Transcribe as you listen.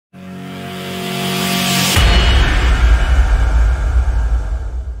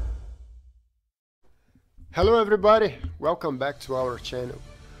Hello everybody, welcome back to our channel.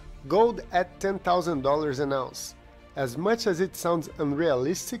 Gold at $10,000 an ounce. As much as it sounds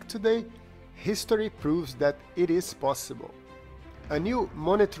unrealistic today, history proves that it is possible. A new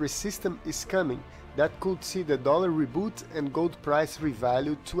monetary system is coming that could see the dollar reboot and gold price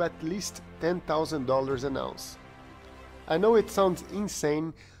revalued to at least $10,000 an ounce. I know it sounds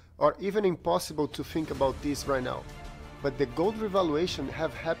insane or even impossible to think about this right now, but the gold revaluation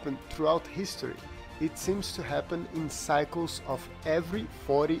have happened throughout history. It seems to happen in cycles of every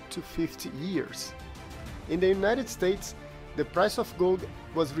 40 to 50 years. In the United States, the price of gold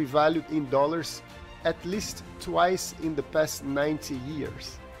was revalued in dollars at least twice in the past 90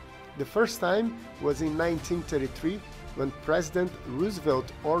 years. The first time was in 1933 when President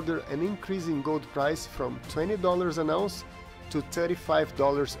Roosevelt ordered an increase in gold price from $20 an ounce to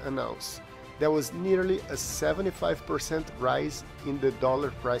 $35 an ounce. There was nearly a 75% rise in the dollar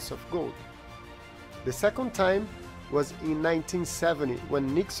price of gold. The second time was in 1970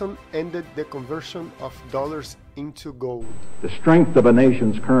 when Nixon ended the conversion of dollars into gold. The strength of a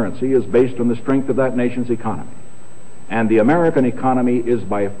nation's currency is based on the strength of that nation's economy. And the American economy is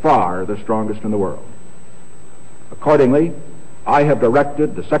by far the strongest in the world. Accordingly, I have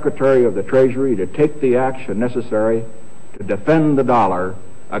directed the Secretary of the Treasury to take the action necessary to defend the dollar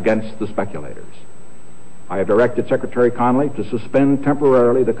against the speculators. I have directed Secretary Connally to suspend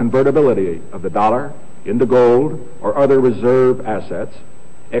temporarily the convertibility of the dollar into gold or other reserve assets,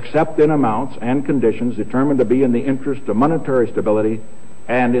 except in amounts and conditions determined to be in the interest of monetary stability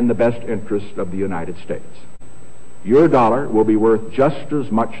and in the best interest of the United States. Your dollar will be worth just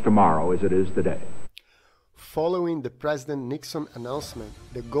as much tomorrow as it is today. Following the President Nixon announcement,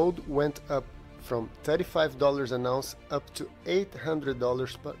 the gold went up from $35 an ounce up to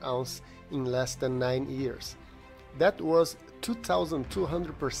 $800 per ounce in less than 9 years. That was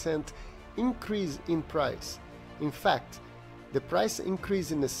 2,200% increase in price. In fact, the price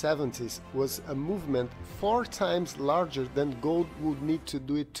increase in the 70s was a movement 4 times larger than gold would need to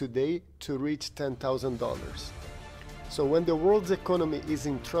do it today to reach $10,000. So when the world's economy is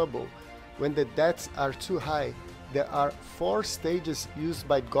in trouble, when the debts are too high, there are 4 stages used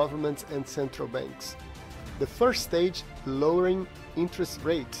by governments and central banks. The first stage, lowering interest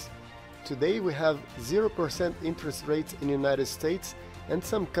rates. Today we have 0% interest rates in the United States, and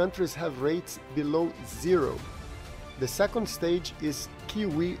some countries have rates below 0. The second stage is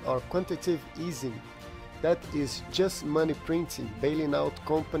QE or quantitative easing. That is just money printing, bailing out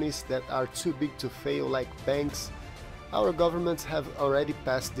companies that are too big to fail like banks. Our governments have already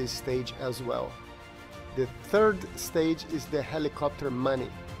passed this stage as well. The third stage is the helicopter money.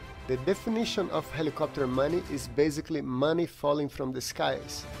 The definition of helicopter money is basically money falling from the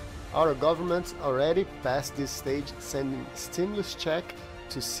skies. Our governments already passed this stage, sending stimulus check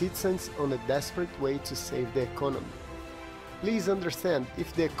to citizens on a desperate way to save the economy. Please understand,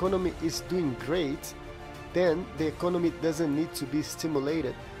 if the economy is doing great, then the economy doesn't need to be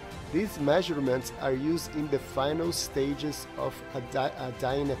stimulated. These measurements are used in the final stages of a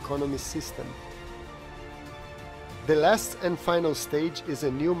dying economy system. The last and final stage is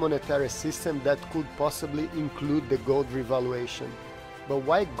a new monetary system that could possibly include the gold revaluation. But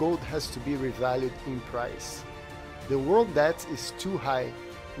why gold has to be revalued in price? The world debt is too high.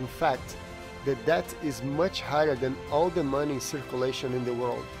 In fact, the debt is much higher than all the money in circulation in the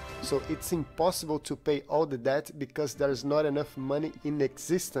world. So it's impossible to pay all the debt because there's not enough money in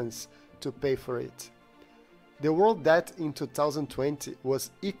existence to pay for it. The world debt in 2020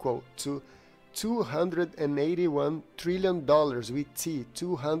 was equal to $281 trillion with T,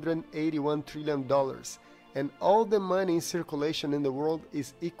 $281 trillion, and all the money in circulation in the world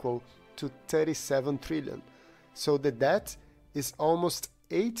is equal to 37 trillion. So the debt is almost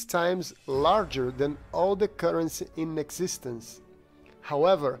 8 times larger than all the currency in existence.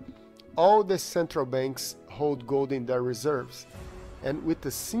 However, all the central banks hold gold in their reserves, and with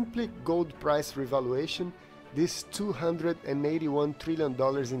a simple gold price revaluation, this $281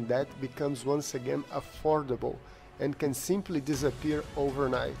 trillion in debt becomes once again affordable and can simply disappear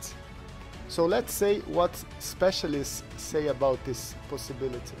overnight. So let's say what specialists say about this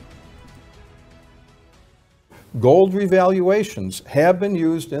possibility. Gold revaluations have been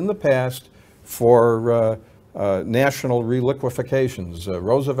used in the past for national reliquefations.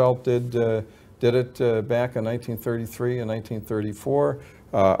 Roosevelt did it back in 1933 and 1934.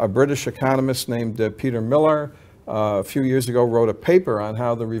 A British economist named Peter Miller a few years ago wrote a paper on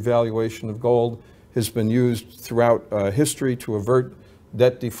how the revaluation of gold has been used throughout history to avert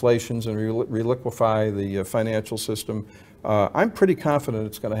debt deflations and reliquefy the financial system. I'm pretty confident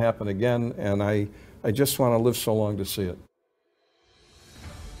it's going to happen again, and I just want to live so long to see it.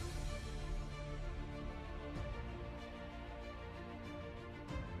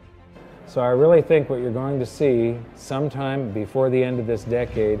 So I really think what you're going to see sometime before the end of this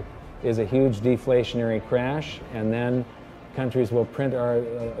decade is a huge deflationary crash, and then countries will print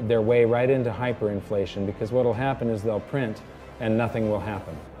their way right into hyperinflation, because what will happen is they'll print and nothing will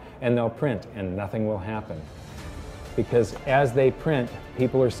happen. And they'll print and nothing will happen. Because as they print,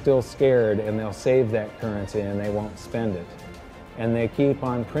 people are still scared and they'll save that currency and they won't spend it. And they keep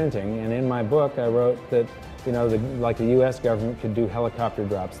on printing, and in my book I wrote that, you know, like the US government could do helicopter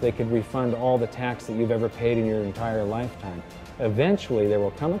drops. They could refund all the tax that you've ever paid in your entire lifetime. Eventually there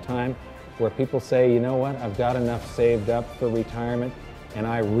will come a time where people say, you know what, I've got enough saved up for retirement and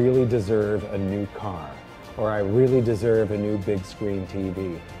I really deserve a new car, or I really deserve a new big screen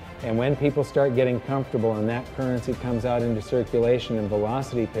TV. And when people start getting comfortable and that currency comes out into circulation and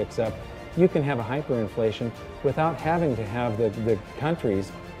velocity picks up, you can have a hyperinflation without having to have the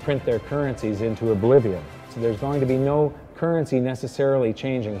countries print their currencies into oblivion. So there's going to be no currency necessarily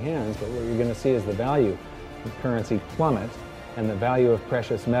changing hands, but what you're going to see is the value of currency plummet and the value of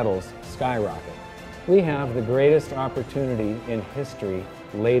precious metals skyrocket. We have the greatest opportunity in history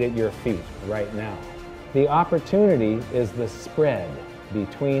laid at your feet right now. The opportunity is the spread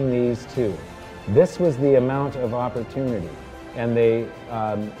between these two. This was the amount of opportunity, and they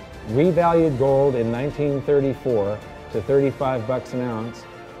revalued gold in 1934 to 35 bucks an ounce,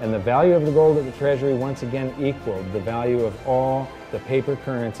 and the value of the gold at the Treasury once again equaled the value of all the paper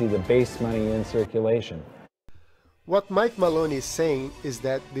currency, the base money in circulation. What Mike Maloney is saying is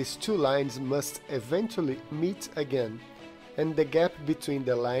that these two lines must eventually meet again, and the gap between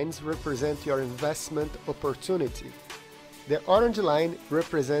the lines represents your investment opportunity. The orange line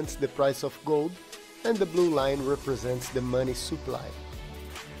represents the price of gold, and the blue line represents the money supply.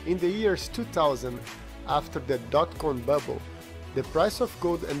 In the years 2000, after the dot-com bubble, the price of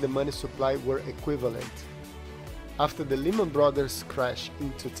gold and the money supply were equivalent. After the Lehman Brothers crash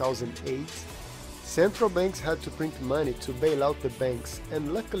in 2008, central banks had to print money to bail out the banks,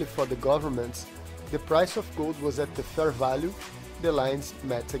 and luckily for the governments, the price of gold was at the fair value. The lines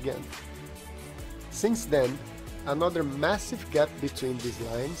met again. Since then, another massive gap between these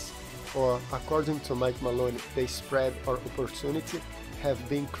lines, or according to Mike Maloney, the spread or opportunity, have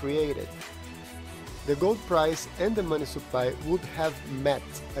been created. The gold price and the money supply would have met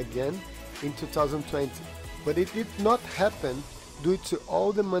again in 2020, but it did not happen due to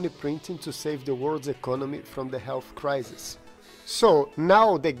all the money printing to save the world's economy from the health crisis. So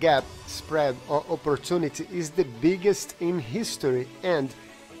now the gap, spread or opportunity is the biggest in history, and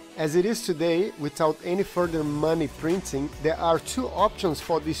as it is today, without any further money printing, there are two options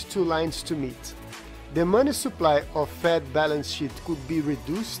for these two lines to meet. The money supply of Fed balance sheet could be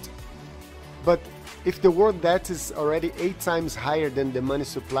reduced, but if the world debt is already 8 times higher than the money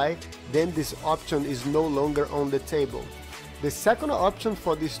supply, then this option is no longer on the table. The second option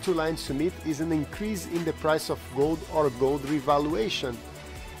for these two lines to meet is an increase in the price of gold or gold revaluation.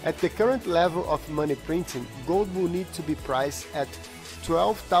 At the current level of money printing, gold will need to be priced at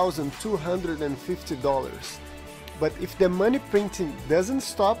 $12,250. But if the money printing doesn't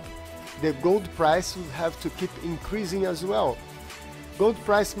stop, the gold price will have to keep increasing as well. Gold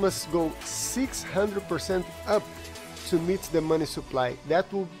price must go 600% up to meet the money supply. That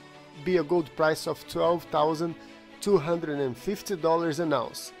will be a gold price of $12,250 an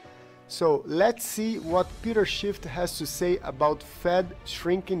ounce. So let's see what Peter Schiff has to say about Fed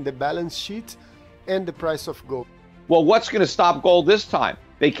shrinking the balance sheet and the price of gold. Well, what's going to stop gold this time?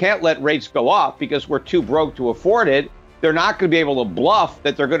 They can't let rates go up because we're too broke to afford it. They're not going to be able to bluff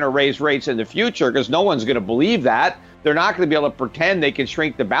that they're going to raise rates in the future because no one's going to believe that. They're not going to be able to pretend they can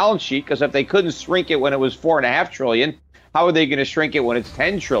shrink the balance sheet, because if they couldn't shrink it when it was $4.5 trillion, how are they going to shrink it when it's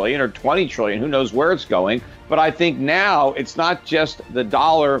 10 trillion or 20 trillion? Who knows where it's going? But I think now it's not just the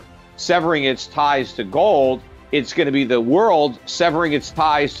dollar severing its ties to gold. It's going to be the world severing its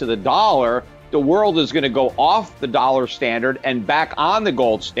ties to the dollar. The world is going to go off the dollar standard and back on the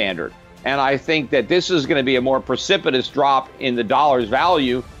gold standard. And I think that this is going to be a more precipitous drop in the dollar's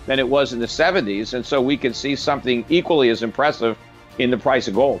value than it was in the 70s. And so we can see something equally as impressive in the price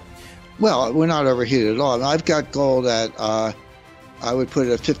of gold. Well, we're not overheated at all. And I've got gold at, I would put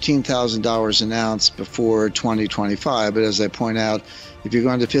it at $15,000 an ounce before 2025. But as I point out, if you're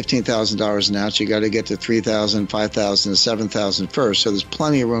going to $15,000 an ounce, you got to get to 3,000, 5,000, 7,000 first. So there's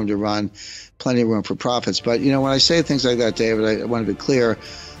plenty of room to run, plenty of room for profits. But, you know, when I say things like that, David, I want to be clear.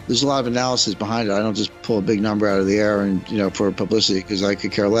 There's a lot of analysis behind it. I don't just pull a big number out of the air and, you know, for publicity, because I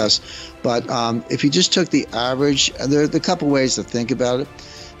could care less. But if you just took the average, there are a couple ways to think about it.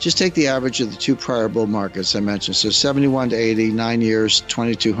 Just take the average of the two prior bull markets I mentioned. So 71 to 80, 9 years,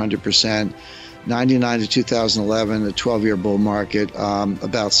 2,200%. 99 to 2011, a 12-year bull market,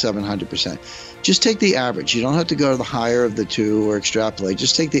 about 700%. Just take the average. You don't have to go to the higher of the two or extrapolate.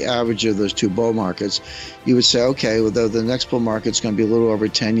 Just take the average of those two bull markets. You would say, okay, well, the next bull market's going to be a little over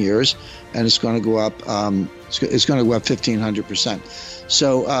 10 years, and it's going to go up. It's going to go up 1,500%.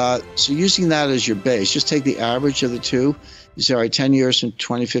 So using that as your base, just take the average of the two. You say, all right, 10 years from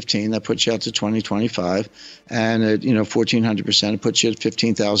 2015, that puts you out to 2025, and at 1,400%, it puts you at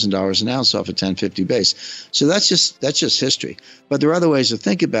 $15,000 an ounce off a 1050 base. So that's just history. But there are other ways to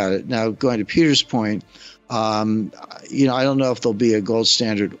think about it. Now, going to Peter's point, I don't know if there'll be a gold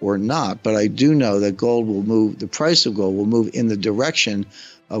standard or not, but I do know that gold will move. The price of gold will move in the direction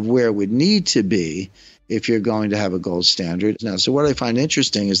of where it would need to be if you're going to have a gold standard. Now, so what I find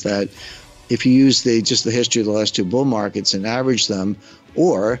interesting is that if you use just the history of the last two bull markets and average them,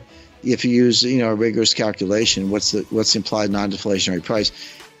 or if you use a rigorous calculation, what's the implied non-deflationary price?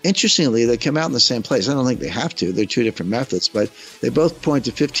 Interestingly, they come out in the same place. I don't think they have to. They're two different methods, but they both point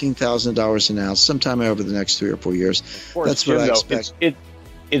to $15,000 an ounce sometime over the next 3 or 4 years. That's what I expect.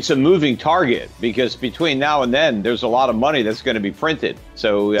 It's a moving target, because between now and then, there's a lot of money that's going to be printed.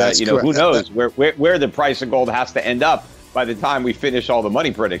 So who knows where the price of gold has to end up by the time we finish all the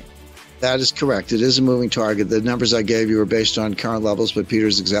money printing. That is correct. It is a moving target. The numbers I gave you were based on current levels, but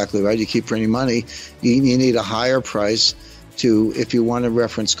Peter's exactly right. You keep printing money, you need a higher price if you want to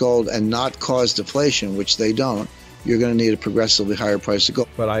reference gold and not cause deflation, which they don't. You're going to need a progressively higher price of gold.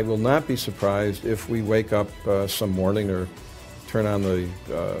 But I will not be surprised if we wake up some morning or turn on the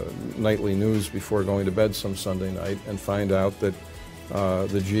nightly news before going to bed some Sunday night and find out that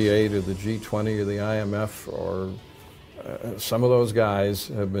the G8 or the G20 or the IMF or some of those guys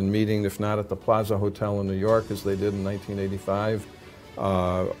have been meeting, if not at the Plaza Hotel in New York, as they did in 1985,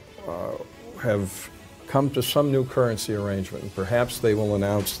 have come to some new currency arrangement. And perhaps they will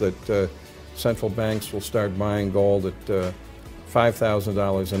announce that central banks will start buying gold at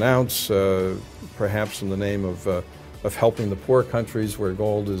 $5,000 an ounce, perhaps in the name of helping the poor countries where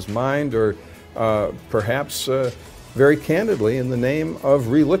gold is mined, or perhaps very candidly in the name of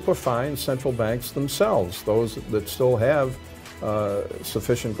reliquefying central banks themselves, those that still have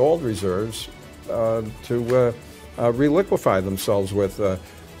sufficient gold reserves to reliquefy themselves with.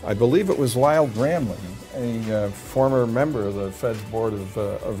 I believe it was Lyle Gramley, a former member of the Fed's Board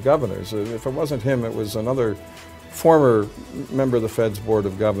of Governors. If it wasn't him, it was another former member of the Fed's Board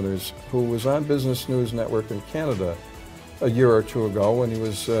of Governors who was on Business News Network in Canada a year or two ago when he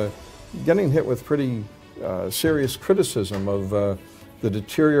was getting hit with pretty serious criticism of the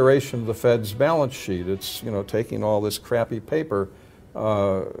deterioration of the Fed's balance sheet. It's, taking all this crappy paper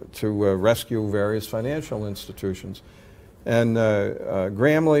to rescue various financial institutions. And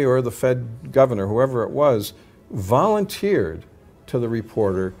Gramley, or the Fed governor, whoever it was, volunteered to the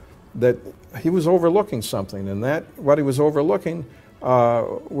reporter that he was overlooking something, and that what he was overlooking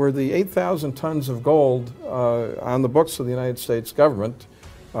were the 8,000 tons of gold on the books of the United States government,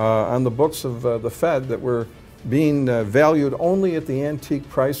 on the books of the Fed, that were being valued only at the antique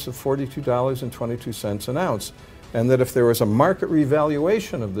price of $42.22 an ounce. And that if there was a market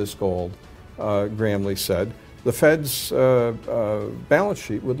revaluation of this gold, Gramley said, the Fed's balance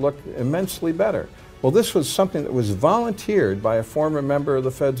sheet would look immensely better. Well, this was something that was volunteered by a former member of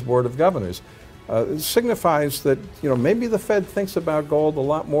the Fed's Board of Governors. It signifies that, maybe the Fed thinks about gold a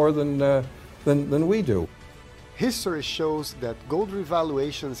lot more than we do. History shows that gold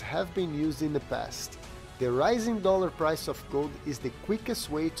revaluations have been used in the past. The rising dollar price of gold is the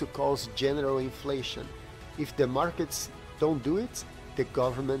quickest way to cause general inflation. If the markets don't do it, the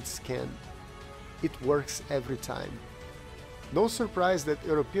governments can. It works every time. No surprise that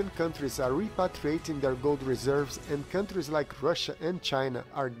European countries are repatriating their gold reserves, and countries like Russia and China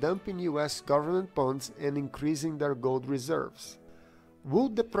are dumping US government bonds and increasing their gold reserves.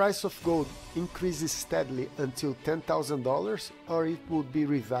 Would the price of gold increase steadily until $10,000, or it would be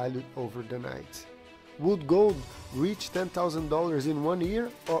revalued over the night? Would gold reach $10,000 in 1 year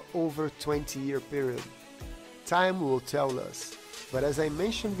or over a 20-year period? Time will tell us. But as I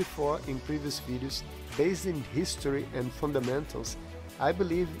mentioned before in previous videos, based in history and fundamentals, I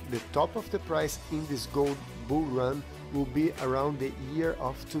believe the top of the price in this gold bull run will be around the year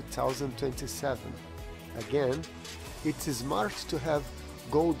of 2027. Again, it's smart to have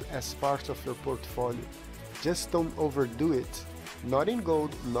gold as part of your portfolio. Just don't overdo it. Not in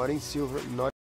gold, not in silver, not